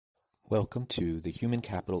Welcome to the Human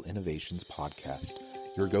Capital Innovations Podcast,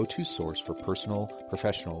 your go-to source for personal,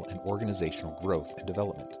 professional, and organizational growth and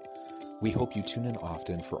development. We hope you tune in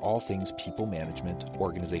often for all things people management,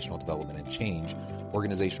 organizational development and change,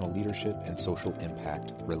 organizational leadership, and social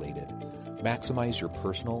impact related. Maximize your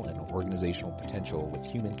personal and organizational potential with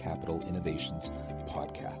Human Capital Innovations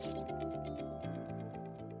Podcast.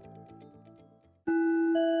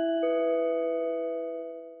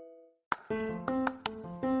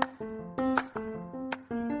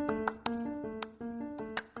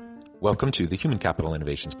 Welcome to the Human Capital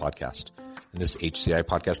Innovations Podcast. In this HCI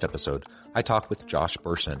podcast episode, I talk with Josh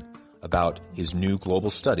Bersin about his new global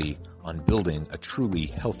study on building a truly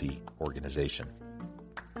healthy organization.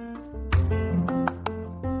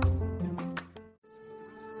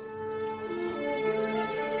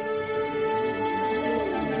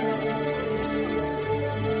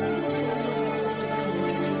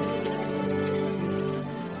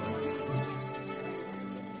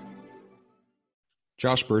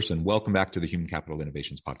 Josh Bersin, welcome back to the Human Capital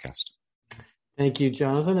Innovations Podcast. Thank you,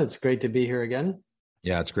 Jonathan. It's great to be here again.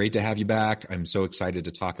 Yeah, it's great to have you back. I'm so excited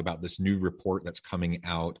to talk about this new report that's coming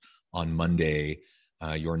out on Monday,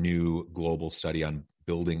 your new global study on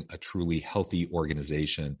building a truly healthy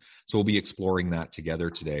organization. So we'll be exploring that together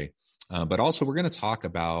today. But also we're going to talk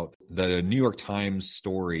about the New York Times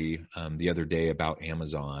story the other day about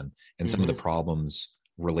Amazon and some of the problems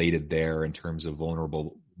related there in terms of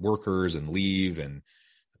vulnerable workers and leave and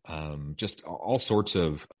just all sorts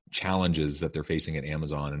of challenges that they're facing at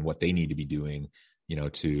Amazon and what they need to be doing,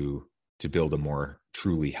 to build a more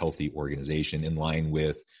truly healthy organization in line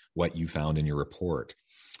with what you found in your report.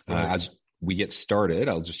 Right. As we get started,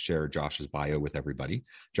 I'll just share Josh's bio with everybody.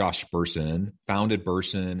 Josh Bersin founded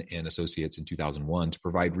Bersin and Associates in 2001 to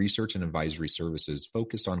provide research and advisory services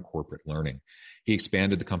focused on corporate learning. He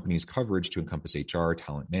expanded the company's coverage to encompass HR,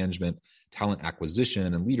 talent management, talent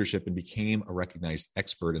acquisition, and leadership, and became a recognized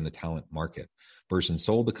expert in the talent market. Bersin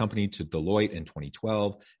sold the company to Deloitte in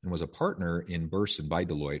 2012 and was a partner in Bersin by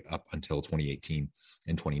Deloitte up until 2018.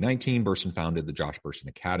 In 2019, Bersin founded the Josh Bersin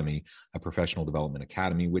Academy, a professional development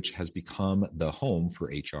academy, which has become the home for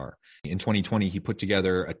HR. In 2020, he put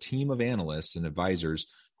together a team of analysts and advisors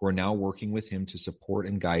who are now working with him to support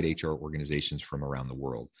and guide HR organizations from around the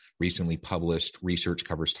world. Recently published research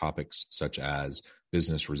covers topics such as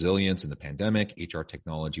business resilience in the pandemic, HR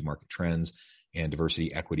technology market trends, and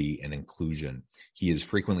diversity, equity, and inclusion. He is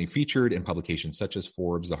frequently featured in publications such as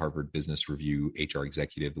Forbes, the Harvard Business Review, HR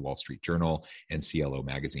Executive, the Wall Street Journal, and CLO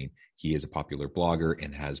Magazine. He is a popular blogger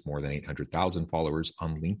and has more than 800,000 followers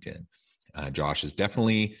on LinkedIn. Josh is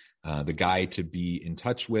definitely the guy to be in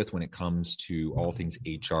touch with when it comes to all things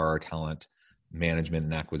HR, talent management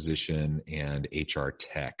and acquisition, and HR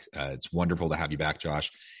tech. It's wonderful to have you back, Josh.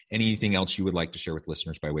 Anything else you would like to share with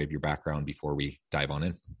listeners by way of your background before we dive on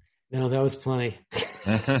in? No, that was plenty.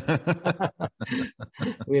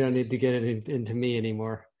 We don't need to get it into me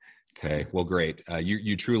anymore. Okay, well, great.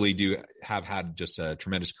 You truly do have had just a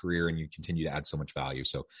tremendous career, and you continue to add so much value.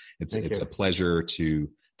 So it's a pleasure to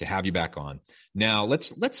have you back on. Now,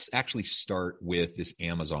 let's actually start with this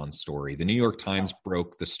Amazon story. The New York Times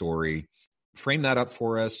broke the story. Frame that up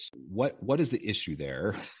for us. What is the issue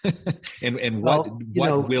there, and what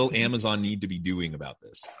will Amazon need to be doing about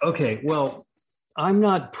this? Okay, well, I'm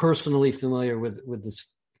not personally familiar with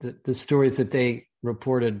the stories that they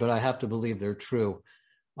reported, but I have to believe they're true.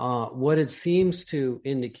 What it seems to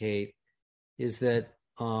indicate is that,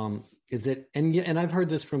 and I've heard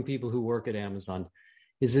this from people who work at Amazon,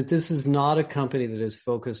 is that this is not a company that is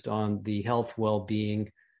focused on the health,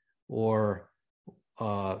 well-being, or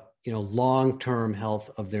long-term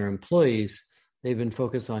health of their employees. They've been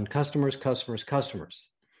focused on customers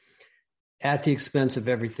at the expense of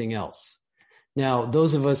everything else. Now,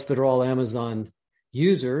 those of us that are all Amazon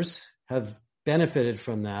users have benefited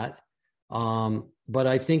from that. But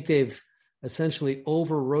I think they've essentially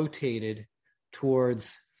over-rotated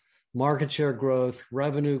towards market share growth,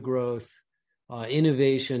 revenue growth,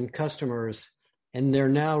 innovation, customers, and they're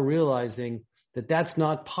now realizing that that's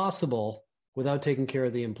not possible without taking care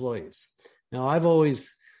of the employees. Now, I've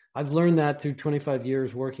learned that through 25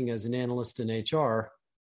 years working as an analyst in HR,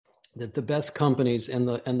 that the best companies and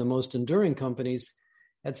the most enduring companies,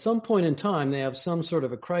 at some point in time, they have some sort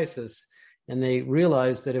of a crisis, and they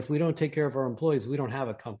realize that if we don't take care of our employees, we don't have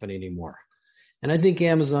a company anymore. And I think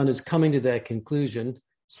Amazon is coming to that conclusion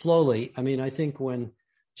slowly. I mean, I think when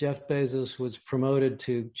Jeff Bezos was promoted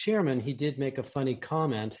to chairman, he did make a funny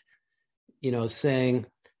comment, saying,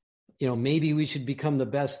 maybe we should become the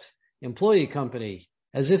best employee company,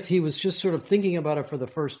 as if he was just sort of thinking about it for the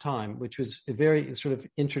first time, which was very sort of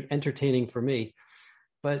entertaining for me.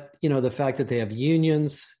 But, the fact that they have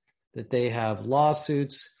unions, that they have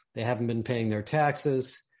lawsuits, they haven't been paying their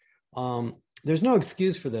taxes. There's no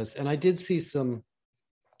excuse for this. And I did see some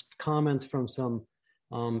comments from some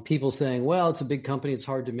people saying, well, it's a big company, it's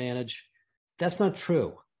hard to manage. That's not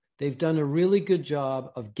true. They've done a really good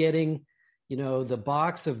job of getting, the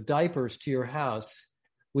box of diapers to your house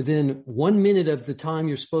within 1 minute of the time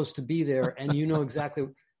you're supposed to be there. And exactly,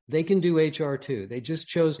 they can do HR too. They just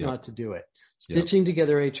chose not to do it. Stitching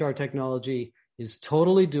together HR technology is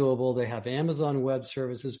totally doable. They have Amazon Web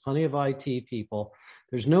Services, plenty of IT people.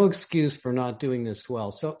 There's no excuse for not doing this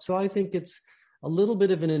well. So I think it's a little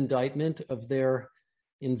bit of an indictment of their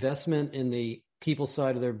investment in the people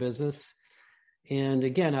side of their business. And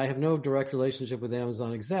again, I have no direct relationship with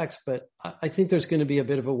Amazon execs, but I think there's going to be a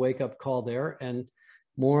bit of a wake-up call there. And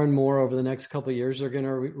more over the next couple of years, they're going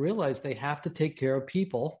to realize they have to take care of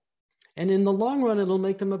people. And in the long run, it'll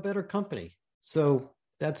make them a better company. So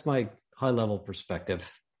that's my high-level perspective.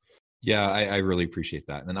 Yeah, I really appreciate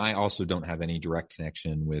that. And I also don't have any direct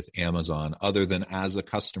connection with Amazon other than as a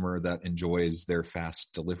customer that enjoys their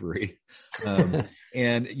fast delivery. And,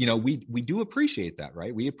 we do appreciate that,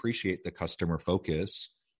 right? We appreciate the customer focus.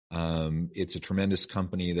 It's a tremendous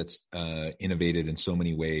company that's innovated in so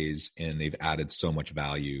many ways, and they've added so much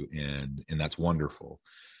value, and that's wonderful.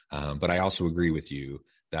 But I also agree with you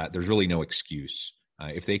that there's really no excuse.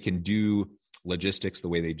 If they can do logistics the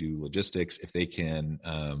way they do logistics, if they can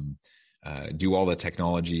do all the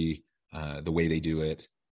technology the way they do it,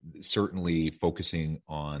 certainly focusing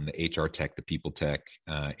on the HR tech, the people tech,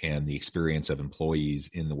 and the experience of employees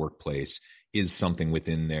in the workplace is something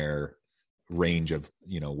within their range of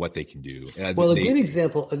what they can do. Well, a good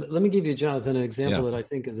example, let me give you, Jonathan, an example that I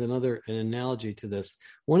think is an analogy to this.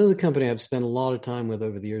 One of the company I've spent a lot of time with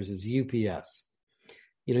over the years is UPS.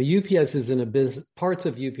 UPS is in a business, parts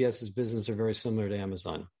of UPS's business are very similar to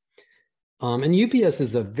Amazon. And UPS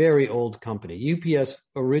is a very old company. UPS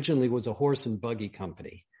originally was a horse and buggy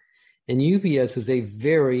company. And UPS is a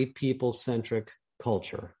very people-centric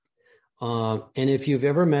culture. And if you've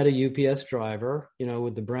ever met a UPS driver,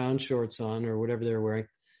 with the brown shorts on or whatever they're wearing,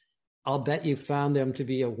 I'll bet you found them to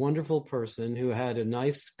be a wonderful person who had a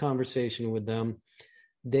nice conversation with them.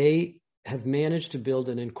 They have managed to build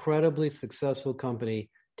an incredibly successful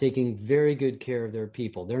company, taking very good care of their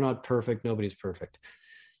people. They're not perfect. Nobody's perfect.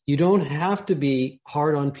 You don't have to be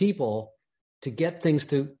hard on people to get things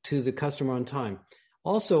to the customer on time.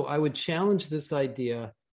 Also, I would challenge this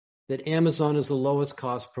idea that Amazon is the lowest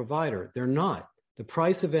cost provider. They're not. The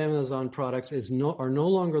price of Amazon products are no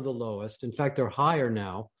longer the lowest. In fact, they're higher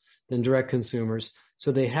now than direct consumers.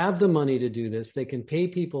 So they have the money to do this. They can pay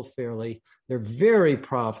people fairly. They're very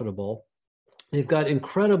profitable. They've got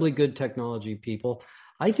incredibly good technology people.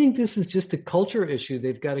 I think this is just a culture issue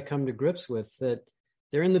they've got to come to grips with, that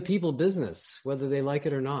they're in the people business, whether they like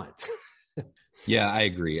it or not. Yeah, I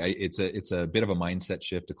agree. It's a bit of a mindset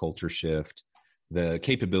shift, a culture shift. The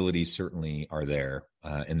capabilities certainly are there,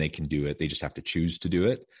 and they can do it. They just have to choose to do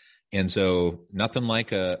it. And so nothing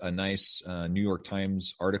like a nice New York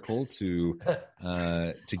Times article to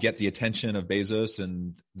get the attention of Bezos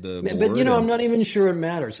and the board. But, I'm not even sure it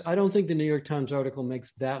matters. I don't think the New York Times article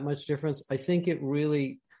makes that much difference. I think it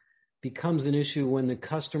really becomes an issue when the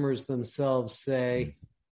customers themselves say,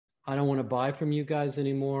 I don't want to buy from you guys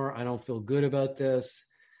anymore. I don't feel good about this.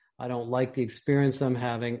 I don't like the experience I'm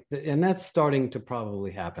having. And that's starting to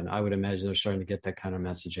probably happen. I would imagine they're starting to get that kind of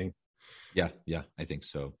messaging. Yeah, I think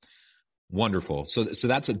so. Wonderful. So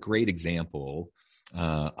that's a great example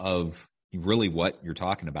of really what you're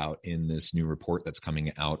talking about in this new report that's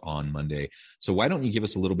coming out on Monday. So why don't you give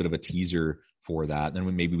us a little bit of a teaser for that?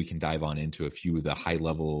 Then maybe we can dive on into a few of the high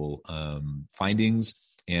level findings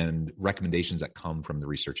and recommendations that come from the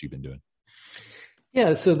research you've been doing.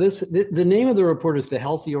 Yeah, so the name of the report is The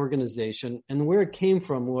Healthy Organization, and where it came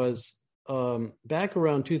from was back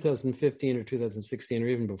around 2015 or 2016, or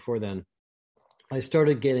even before then, I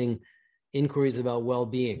started getting inquiries about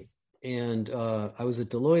well-being. And I was at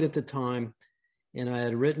Deloitte at the time, and I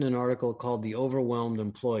had written an article called The Overwhelmed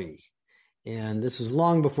Employee. And this was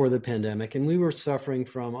long before the pandemic, and we were suffering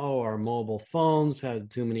from, our mobile phones had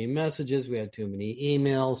too many messages, we had too many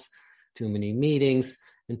emails, too many meetings,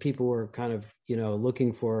 and people were kind of,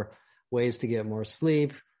 looking for ways to get more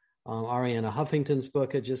sleep. Arianna Huffington's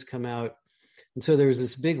book had just come out. And so there was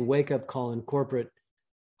this big wake-up call in corporate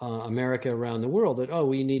America around the world that,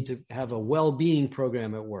 we need to have a well-being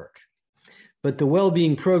program at work. But the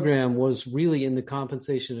well-being program was really in the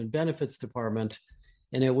compensation and benefits department,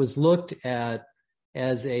 and it was looked at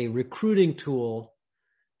as a recruiting tool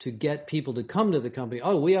to get people to come to the company.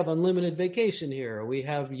 Oh, we have unlimited vacation here. We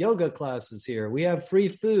have yoga classes here. We have free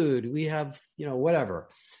food. We have, whatever.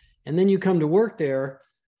 And then you come to work there,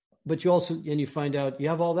 but you find out you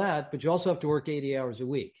have all that, but you also have to work 80 hours a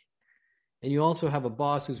week. And you also have a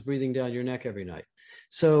boss who's breathing down your neck every night.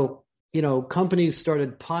 So, companies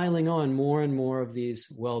started piling on more and more of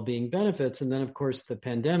these well-being benefits. And then, of course, the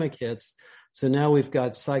pandemic hits. So now we've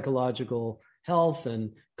got psychological health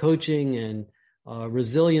and coaching and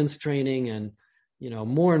resilience training and,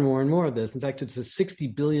 more and more and more of this. In fact, it's a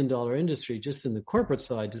 $60 billion industry just in the corporate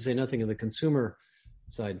side, to say nothing of the consumer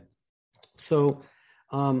side. So,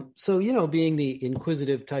 being the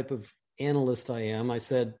inquisitive type of analyst I am, I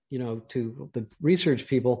said, to the research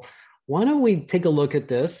people, why don't we take a look at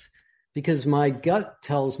this? Because my gut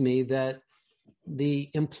tells me that the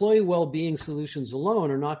employee well-being solutions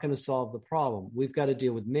alone are not going to solve the problem. We've got to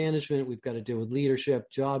deal with management. We've got to deal with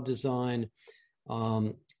leadership, job design,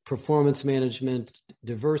 performance management,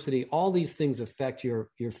 diversity. All these things affect your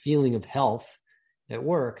feeling of health at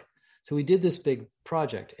work. So we did this big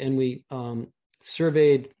project, and we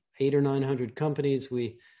surveyed 800 or 900 companies.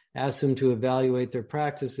 We asked them to evaluate their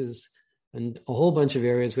practices in a whole bunch of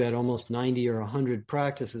areas. We had almost 90 or 100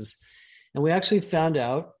 practices. And we actually found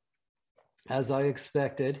out, as I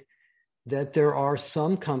expected, that there are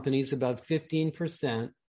some companies, about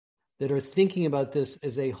 15%, that are thinking about this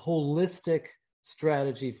as a holistic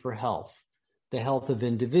strategy for health, the health of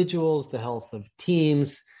individuals, the health of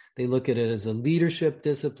teams. They look at it as a leadership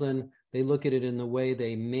discipline. They look at it in the way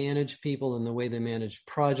they manage people and the way they manage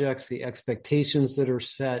projects, the expectations that are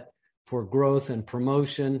set for growth and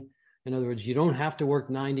promotion. In other words, you don't have to work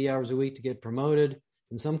 90 hours a week to get promoted.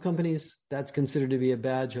 In some companies, that's considered to be a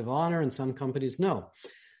badge of honor. In some companies, no.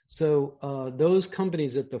 So those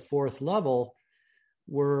companies at the fourth level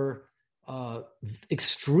were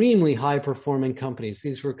extremely high-performing companies.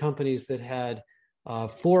 These were companies that had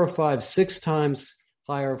 4 or 5, 6 times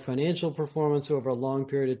higher financial performance over a long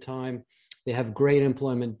period of time. They have great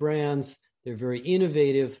employment brands. They're very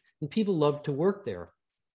innovative, and people love to work there.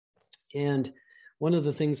 And one of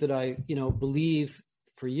the things that I, believe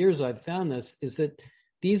for years I've found this is that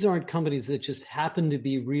these aren't companies that just happen to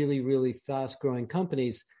be really, really fast-growing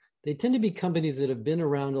companies. They tend to be companies that have been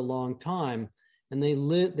around a long time, and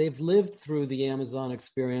they've lived through the Amazon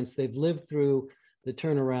experience. They've lived through the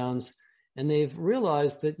turnarounds, and they've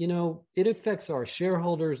realized that, it affects our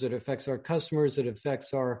shareholders, it affects our customers, it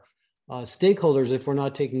affects our stakeholders if we're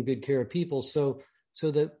not taking good care of people. So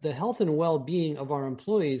that the health and well-being of our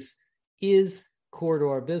employees is core to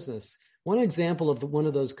our business. One example of one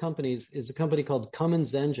of those companies is a company called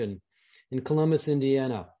Cummins Engine in Columbus,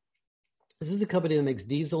 Indiana. This is a company that makes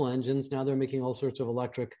diesel engines. Now they're making all sorts of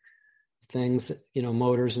electric things,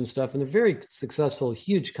 motors and stuff. And they're very successful,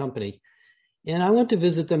 huge company. And I went to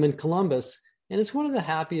visit them in Columbus, and it's one of the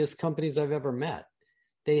happiest companies I've ever met.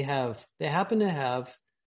 They happen to have,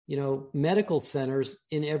 medical centers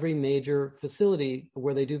in every major facility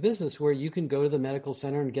where they do business, where you can go to the medical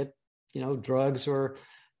center and get, drugs or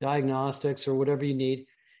diagnostics or whatever you need.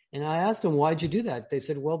 And I asked them, why'd you do that? They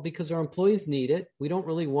said, well, because our employees need it. We don't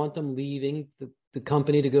really want them leaving the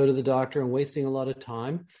company to go to the doctor and wasting a lot of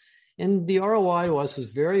time. And the ROI to us is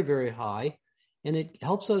very, very high. And it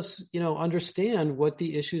helps us, understand what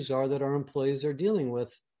the issues are that our employees are dealing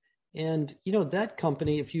with. And, that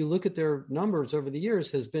company, if you look at their numbers over the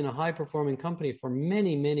years, has been a high-performing company for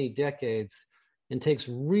many, many decades and takes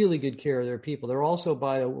really good care of their people. They're also,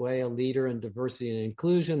 by the way, a leader in diversity and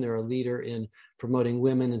inclusion. They're a leader in promoting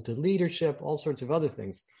women into leadership, all sorts of other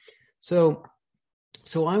things. So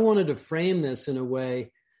I wanted to frame this in a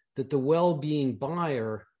way that the well-being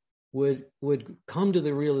buyer would come to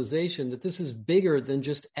the realization that this is bigger than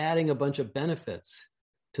just adding a bunch of benefits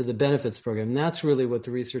to the benefits program. And that's really what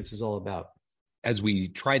the research is all about. As we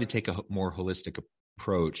try to take a more holistic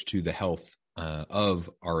approach to the health of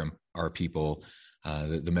our people,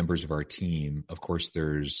 the members of our team, of course,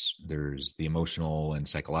 there's the emotional and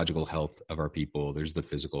psychological health of our people. There's the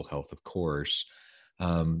physical health, of course.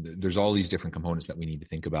 There's all these different components that we need to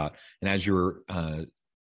think about. And as you're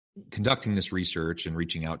conducting this research and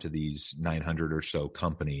reaching out to these 900 or so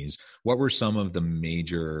companies, what were some of the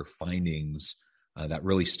major findings that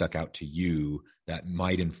really stuck out to you that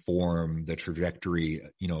might inform the trajectory,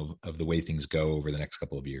 of the way things go over the next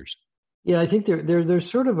couple of years? Yeah, I think there's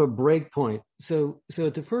sort of a break point. So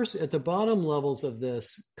at the bottom levels of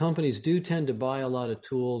this, companies do tend to buy a lot of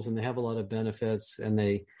tools, and they have a lot of benefits, and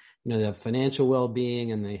they have financial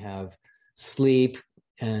well-being, and they have sleep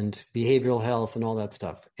and behavioral health and all that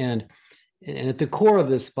stuff. And at the core of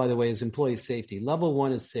this, by the way, is employee safety. Level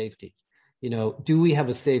 1 is safety. do we have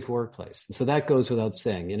a safe workplace? And so that goes without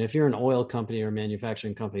saying. And if you're an oil company or a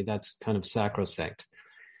manufacturing company, that's kind of sacrosanct.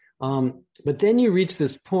 But then you reach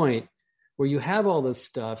this point where you have all this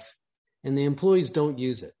stuff and the employees don't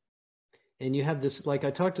use it. And you have this, like I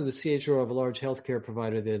talked to the CHRO of a large healthcare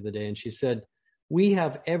provider the other day, and she said, we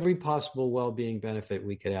have every possible well-being benefit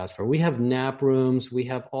we could ask for. We have nap rooms, we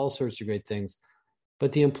have all sorts of great things.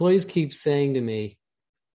 But the employees keep saying to me,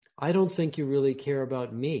 I don't think you really care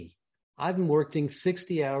about me. I've been working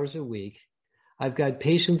 60 hours a week. I've got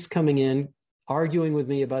patients coming in, arguing with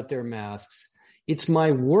me about their masks. It's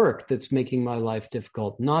my work that's making my life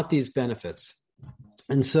difficult, not these benefits.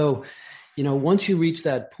 And so, once you reach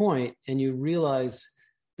that point and you realize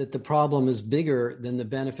that the problem is bigger than the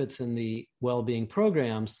benefits and the well-being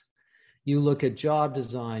programs, you look at job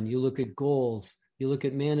design, you look at goals, you look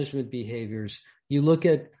at management behaviors, you look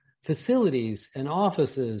at facilities and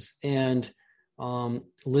offices and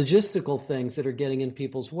logistical things that are getting in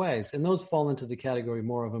people's ways. And those fall into the category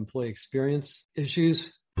more of employee experience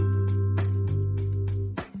issues.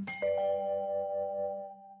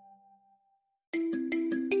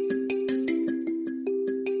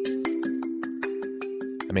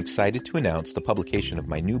 I'm excited to announce the publication of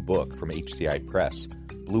my new book from HCI Press,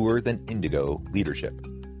 Bluer Than Indigo Leadership,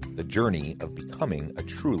 The Journey of Becoming a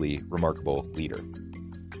Truly Remarkable Leader.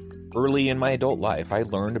 Early in my adult life, I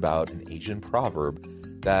learned about an Asian proverb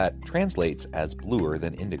that translates as bluer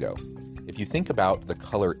than indigo. If you think about the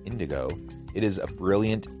color indigo, it is a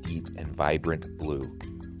brilliant, deep, and vibrant blue,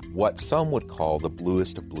 what some would call the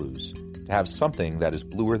bluest of blues. To have something that is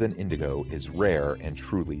bluer than indigo is rare and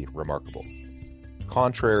truly remarkable.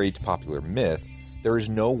 Contrary to popular myth, there is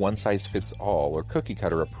no one-size-fits-all or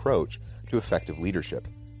cookie-cutter approach to effective leadership.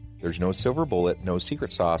 There's no silver bullet, no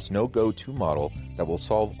secret sauce, no go-to model that will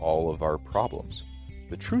solve all of our problems.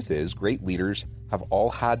 The truth is, great leaders have all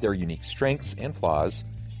had their unique strengths and flaws,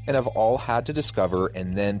 and have all had to discover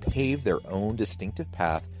and then pave their own distinctive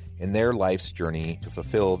path in their life's journey to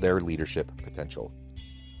fulfill their leadership potential.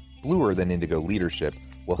 Bluer Than Indigo Leadership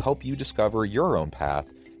will help you discover your own path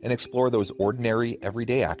and explore those ordinary,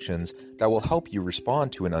 everyday actions that will help you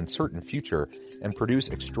respond to an uncertain future and produce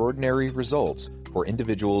extraordinary results for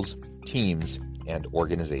individuals, teams, and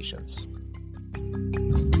organizations.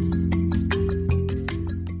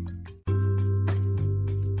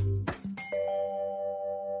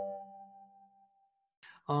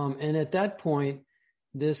 And at that point,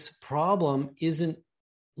 this problem isn't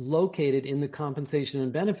located in the compensation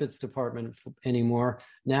and benefits department anymore.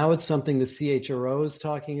 Now it's something the CHRO is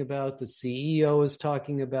talking about, the CEO is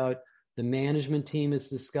talking about, the management team is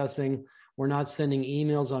discussing. We're not sending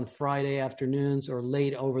emails on Friday afternoons or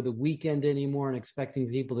late over the weekend anymore and expecting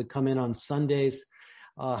people to come in on Sundays.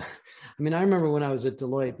 I remember when I was at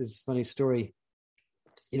Deloitte, this is a funny story.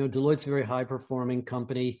 Deloitte's a very high-performing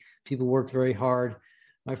company. People worked very hard.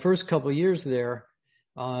 My first couple of years there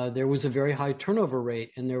was a very high turnover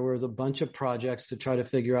rate, and there was a bunch of projects to try to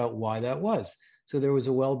figure out why that was. So there was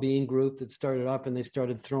a well-being group that started up, and they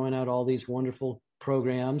started throwing out all these wonderful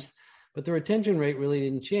programs, but the retention rate really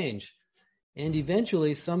didn't change. And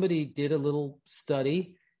eventually somebody did a little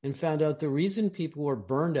study and found out the reason people were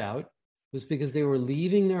burned out was because they were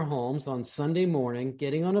leaving their homes on Sunday morning,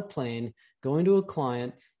 getting on a plane, going to a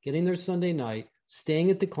client, getting there Sunday night,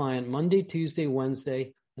 staying at the client Monday, Tuesday,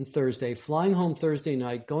 Wednesday, and Thursday, flying home Thursday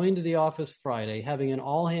night, going to the office Friday, having an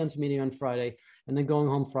all-hands meeting on Friday, and then going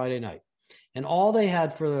home Friday night. And all they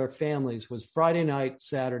had for their families was Friday night,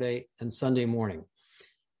 Saturday, and Sunday morning.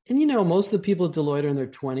 And most of the people at Deloitte are in their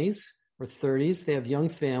 20s or 30s. They have young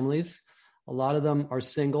families. A lot of them are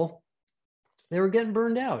single. They were getting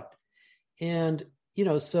burned out. And,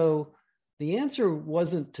 so the answer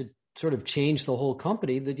wasn't to sort of change the whole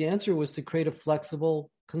company. The answer was to create a flexible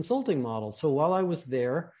consulting model. So while I was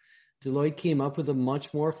there, Deloitte came up with a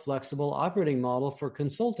much more flexible operating model for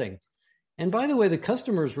consulting. And by the way, the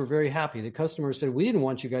customers were very happy. The customers said, we didn't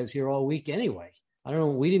want you guys here all week anyway. I don't know,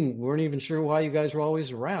 weren't even sure why you guys were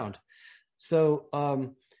always around. So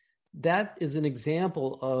that is an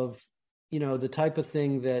example of, the type of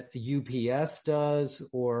thing that UPS does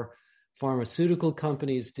or pharmaceutical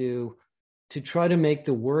companies do to try to make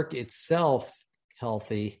the work itself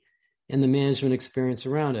healthy and the management experience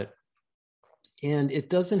around it. And it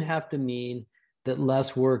doesn't have to mean that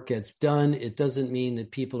less work gets done. It doesn't mean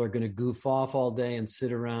that people are going to goof off all day and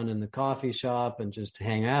sit around in the coffee shop and just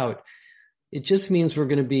hang out. It just means we're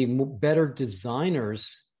going to be better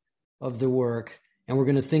designers of the work, and we're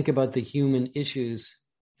going to think about the human issues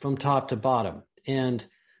from top to bottom. And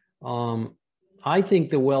I think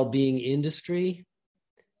the well-being industry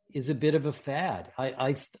is a bit of a fad.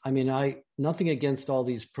 I mean, nothing against all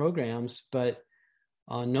these programs, but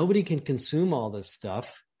nobody can consume all this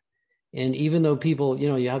stuff. And even though people,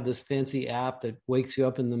 you have this fancy app that wakes you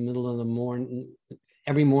up in the middle of the morning,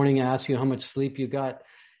 every morning asks you how much sleep you got,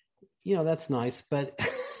 that's nice. But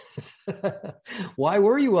why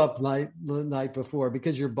were you up the night before?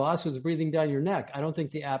 Because your boss was breathing down your neck. I don't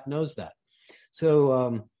think the app knows that.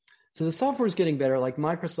 So the software is getting better. Like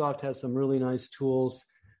Microsoft has some really nice tools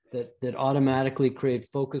that automatically create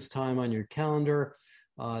focus time on your calendar.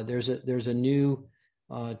 There's a new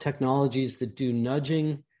technologies that do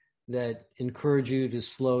nudging that encourage you to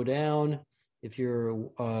slow down if you're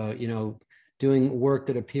doing work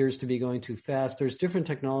that appears to be going too fast. There's different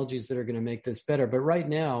technologies that are going to make this better. But right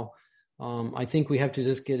now, I think we have to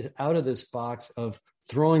just get out of this box of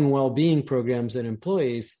throwing well-being programs at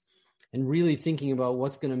employees and really thinking about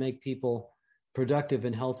what's going to make people productive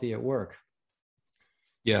and healthy at work.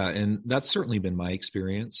 Yeah, and that's certainly been my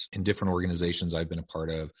experience in different organizations I've been a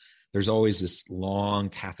part of. There's always this long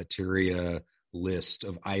cafeteria list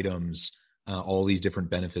of items, all these different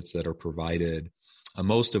benefits that are provided,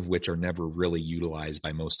 most of which are never really utilized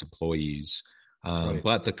by most employees. Right.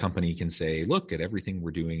 But the company can say, look at everything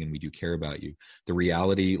we're doing and we do care about you. The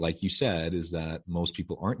reality, like you said, is that most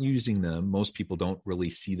people aren't using them. Most people don't really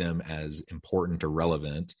see them as important or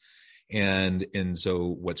relevant. And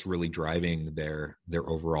so what's really driving their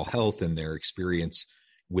overall health and their experience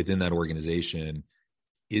within that organization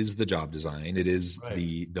is the job design. It is right.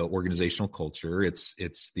 the organizational culture. It's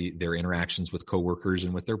their interactions with coworkers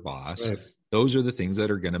and with their boss. Right. Those are the things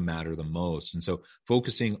that are going to matter the most. And so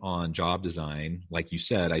focusing on job design, like you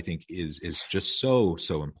said, I think is just so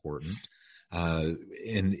important.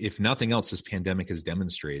 And if nothing else, this pandemic has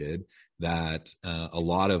demonstrated that a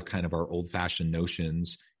lot of kind of our old-fashioned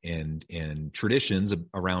notions and traditions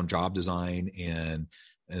around job design and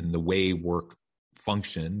the way work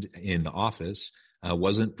functioned in the office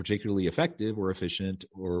wasn't particularly effective or efficient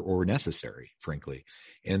or necessary, frankly.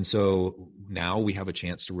 And so now we have a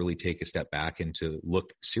chance to really take a step back and to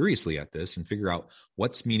look seriously at this and figure out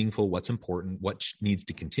what's meaningful, what's important, what needs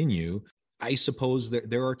to continue. I suppose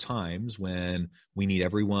that there are times when we need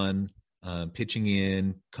everyone pitching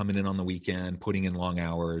in, coming in on the weekend, putting in long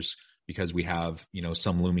hours because we have,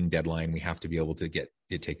 some looming deadline we have to be able to get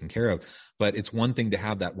it taken care of. But it's one thing to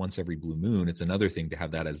have that once every blue moon. It's another thing to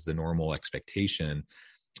have that as the normal expectation.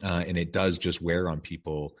 And it does just wear on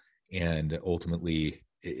people. And ultimately,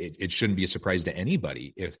 it shouldn't be a surprise to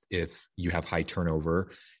anybody if you have high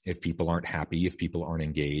turnover, if people aren't happy, if people aren't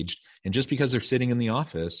engaged. And just because they're sitting in the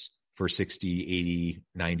office for 60, 80,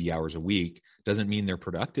 90 hours a week doesn't mean they're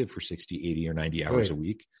productive for 60, 80, or 90 hours a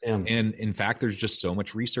week. Yeah. And in fact, there's just so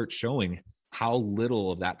much research showing how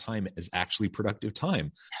little of that time is actually productive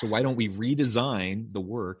time. So why don't we redesign the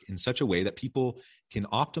work in such a way that people can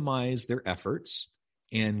optimize their efforts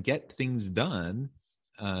and get things done,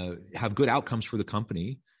 have good outcomes for the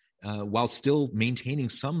company, while still maintaining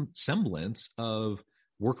some semblance of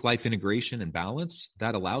work-life integration and balance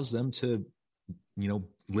that allows them to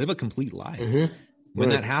live a complete life. Mm-hmm. When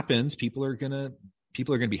that happens, people are going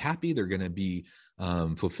to be happy. They're going to be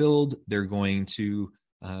fulfilled. They're going to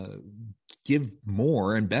give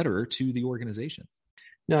more and better to the organization.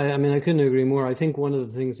 No, I mean, I couldn't agree more. I think one of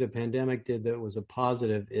the things the pandemic did that was a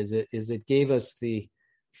positive is it gave us the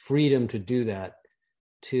freedom to do that,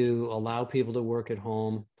 to allow people to work at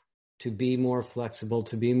home, to be more flexible,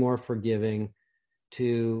 to be more forgiving,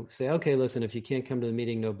 to say, okay, listen, if you can't come to the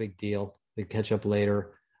meeting, no big deal. We catch up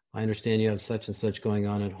later. I understand you have such and such going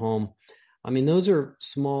on at home. I mean, those are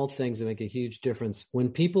small things that make a huge difference. When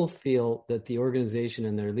people feel that the organization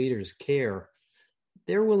and their leaders care,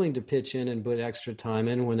 they're willing to pitch in and put extra time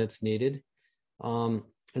in when it's needed. And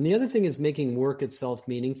the other thing is making work itself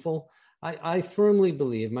meaningful. I firmly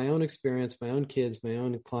believe, my own experience, my own kids, my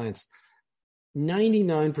own clients,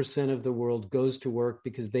 99% of the world goes to work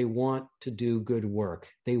because they want to do good work.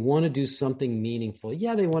 They want to do something meaningful.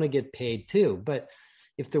 Yeah, they want to get paid too, but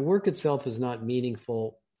if the work itself is not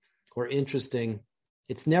meaningful or interesting,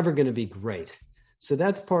 it's never going to be great. So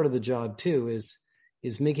that's part of the job too,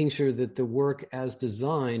 is making sure that the work as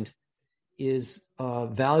designed is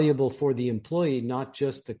valuable for the employee, not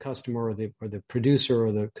just the customer or the producer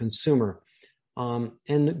or the consumer.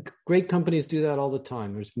 And great companies do that all the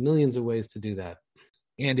time. There's millions of ways to do that.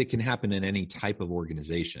 And it can happen in any type of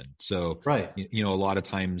organization. So, right. A lot of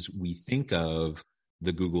times we think of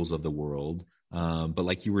the Googles of the world, but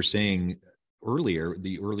like you were saying earlier,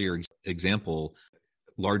 the earlier example,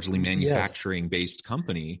 largely manufacturing-based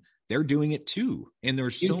company, they're doing it too. And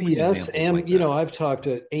there's so many UPS, examples like you that. know, I've talked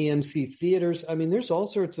to AMC theaters. I mean, there's all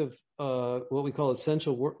sorts of what we call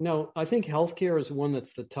essential work. Now, I think healthcare is one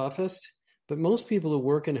that's the toughest, but most people who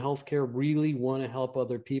work in healthcare really want to help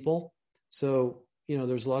other people. So, you know,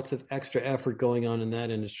 there's lots of extra effort going on in that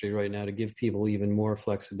industry right now to give people even more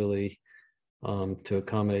flexibility to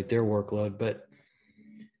accommodate their workload. But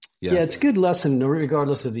yeah, it's a good lesson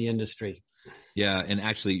regardless of the industry. Yeah, and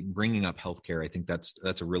actually bringing up healthcare, I think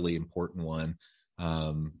that's a really important one.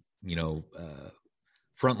 Frontline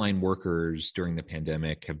workers during the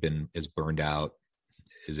pandemic have been as burned out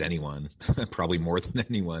as anyone, probably more than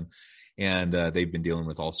anyone, and they've been dealing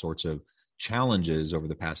with all sorts of challenges over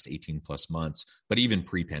the past 18 plus months. But even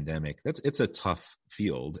pre-pandemic, it's a tough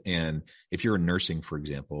field. And if you're in nursing, for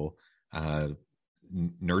example,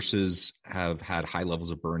 nurses have had high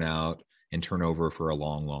levels of burnout and turnover for a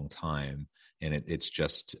long, long time. And it's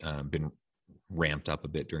just been ramped up a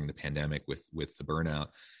bit during the pandemic with the burnout.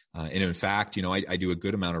 And in fact, you know, I do a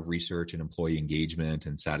good amount of research in employee engagement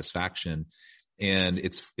and satisfaction. And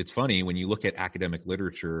it's funny when you look at academic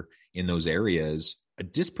literature in those areas, a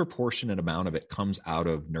disproportionate amount of it comes out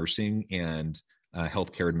of nursing and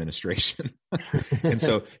healthcare administration. And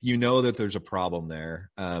so you know that there's a problem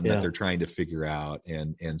there that they're trying to figure out.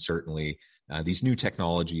 And certainly these new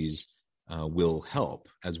technologies will help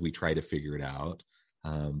as we try to figure it out.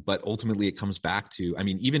 But ultimately it comes back to, I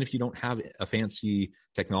mean, even if you don't have a fancy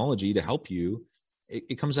technology to help you,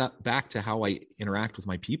 it comes back to how I interact with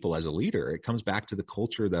my people as a leader. It comes back to the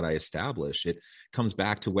culture that I establish. It comes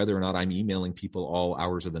back to whether or not I'm emailing people all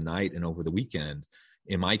hours of the night and over the weekend.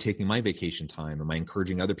 Am I taking my vacation time? Am I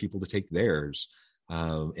encouraging other people to take theirs?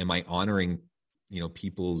 Am I honoring, you know,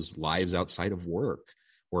 people's lives outside of work?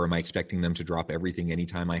 Or am I expecting them to drop everything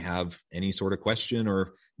anytime I have any sort of question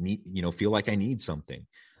or need, you know, feel like I need something?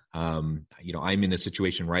 You know, I'm in a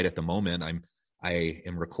situation right at the moment. I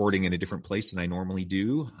am recording in a different place than I normally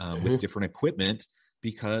do with different equipment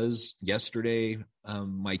because yesterday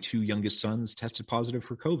my two youngest sons tested positive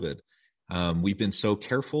for COVID. We've been so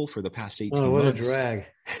careful for the past 18 months. Oh, what a drag.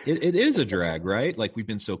 It is a drag, right? Like we've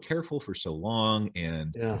been so careful for so long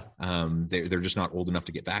and they're just not old enough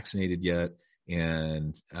to get vaccinated yet.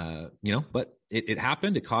 And, you know, but it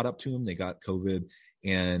happened, it caught up to them. They got COVID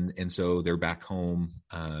and so they're back home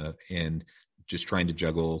and just trying to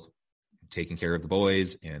juggle taking care of the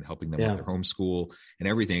boys and helping them with their homeschool and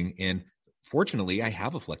everything. And fortunately, I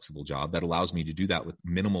have a flexible job that allows me to do that with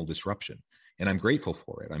minimal disruption. And I'm grateful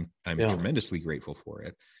for it. I'm tremendously grateful for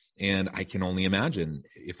it. And I can only imagine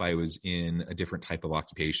if I was in a different type of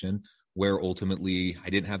occupation where ultimately I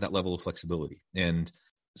didn't have that level of flexibility. And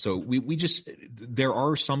so we just, there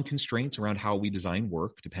are some constraints around how we design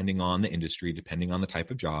work, depending on the industry, depending on the type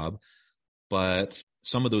of job. But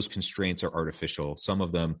some of those constraints are artificial. Some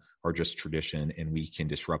of them are just tradition, and we can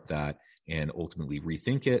disrupt that and ultimately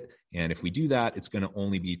rethink it. And if we do that, it's going to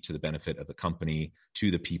only be to the benefit of the company,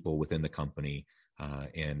 to the people within the company.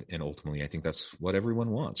 And ultimately, I think that's what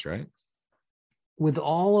everyone wants, right? With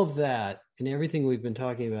all of that and everything we've been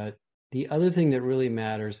talking about, the other thing that really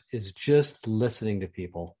matters is just listening to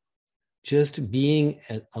people, just being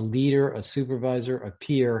a leader, a supervisor, a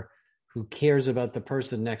peer who cares about the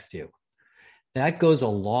person next to you. That goes a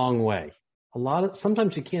long way.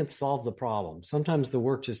 Sometimes you can't solve the problem. Sometimes the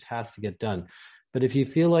work just has to get done. But if you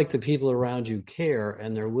feel like the people around you care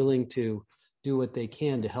and they're willing to do what they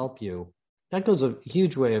can to help you, that goes a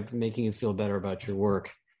huge way of making you feel better about your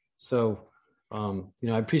work. So, I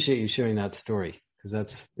appreciate you sharing that story because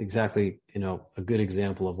that's exactly, a good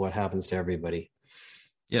example of what happens to everybody.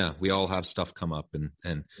 Yeah, we all have stuff come up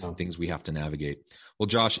and things we have to navigate. Well,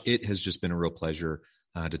 Josh, it has just been a real pleasure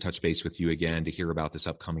to touch base with you again, to hear about this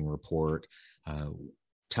upcoming report.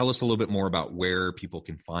 Tell us a little bit more about where people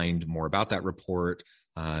can find more about that report.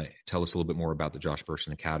 Tell us a little bit more about the Josh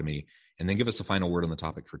Bersin Academy, and then give us a final word on the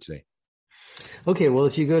topic for today. Okay, well,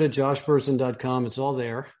 if you go to joshbersin.com, it's all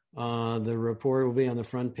there. The report will be on the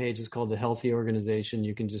front page. It's called The Healthy Organization.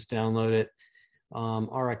 You can just download it.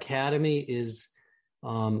 Our academy is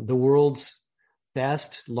the world's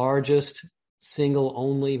best, largest, single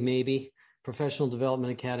only, maybe, professional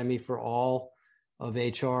development academy for all of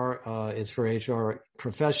HR. It's for HR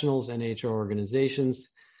professionals and HR organizations.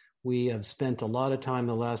 We have spent a lot of time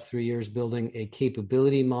the last 3 years building a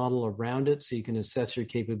capability model around it so you can assess your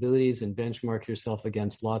capabilities and benchmark yourself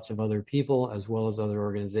against lots of other people as well as other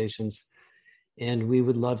organizations. And we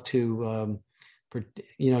would love to,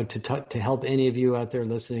 to help any of you out there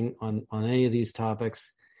listening on any of these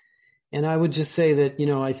topics. And I would just say that,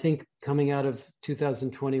 I think coming out of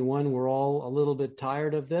 2021, we're all a little bit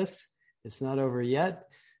tired of this. It's not over yet.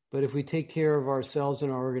 But if we take care of ourselves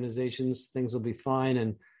and our organizations, things will be fine.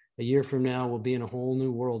 And a year from now, we'll be in a whole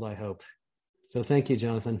new world, I hope. So thank you,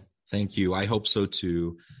 Jonathan. Thank you. I hope so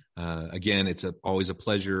too. Again, it's always a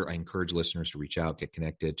pleasure. I encourage listeners to reach out, get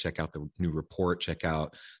connected, check out the new report, check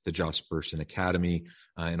out the Josh Bersin Academy,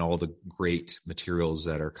 and all the great materials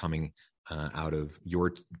that are coming out of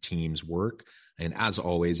your team's work. And as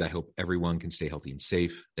always, I hope everyone can stay healthy and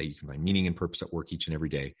safe, that you can find meaning and purpose at work each and every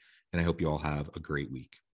day. And I hope you all have a great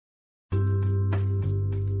week.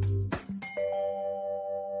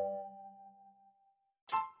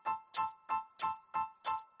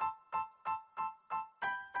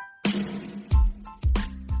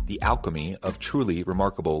 The alchemy of truly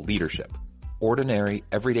remarkable leadership. Ordinary,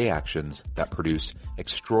 everyday actions that produce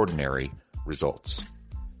extraordinary results.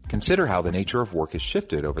 Consider how the nature of work has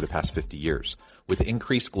shifted over the past 50 years. With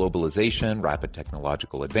increased globalization, rapid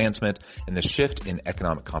technological advancement, and the shift in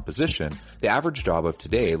economic composition, the average job of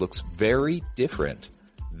today looks very different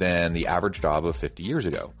than the average job of 50 years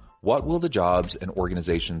ago. What will the jobs and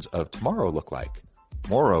organizations of tomorrow look like?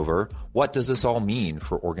 Moreover, what does this all mean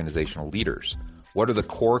for organizational leaders? What are the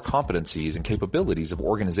core competencies and capabilities of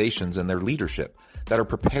organizations and their leadership that are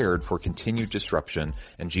prepared for continued disruption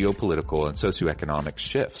and geopolitical and socioeconomic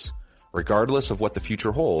shifts? Regardless of what the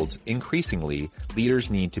future holds, increasingly, leaders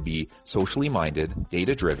need to be socially minded,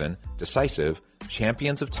 data-driven, decisive,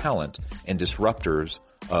 champions of talent, and disruptors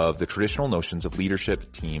of the traditional notions of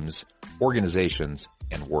leadership, teams, organizations,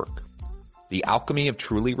 and work. The alchemy of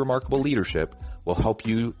truly remarkable leadership will help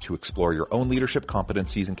you to explore your own leadership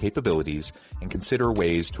competencies and capabilities and consider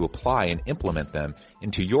ways to apply and implement them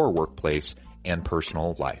into your workplace and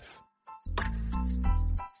personal life.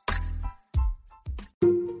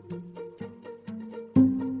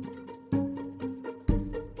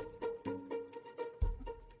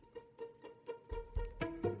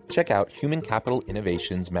 Check out Human Capital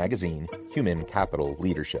Innovations magazine, Human Capital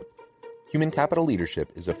Leadership. Human Capital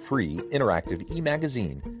Leadership is a free, interactive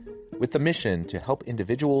e-magazine with the mission to help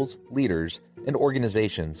individuals, leaders, and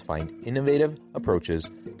organizations find innovative approaches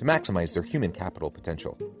to maximize their human capital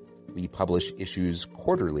potential. We publish issues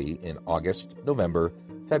quarterly in August, November,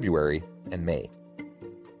 February, and May.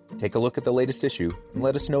 Take a look at the latest issue and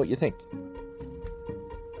let us know what you think.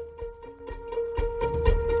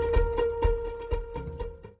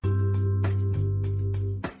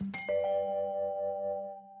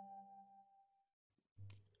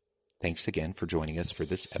 Thanks again for joining us for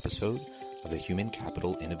this episode of the Human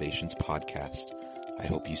Capital Innovations Podcast. I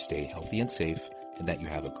hope you stay healthy and safe and that you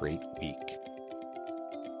have a great week.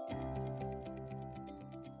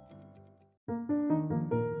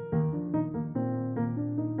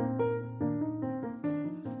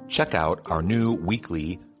 Check out our new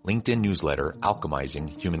weekly LinkedIn newsletter,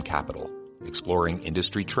 Alchemizing Human Capital, exploring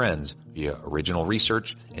industry trends via original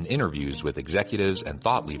research and interviews with executives and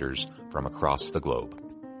thought leaders from across the globe.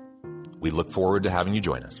 We look forward to having you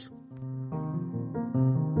join us.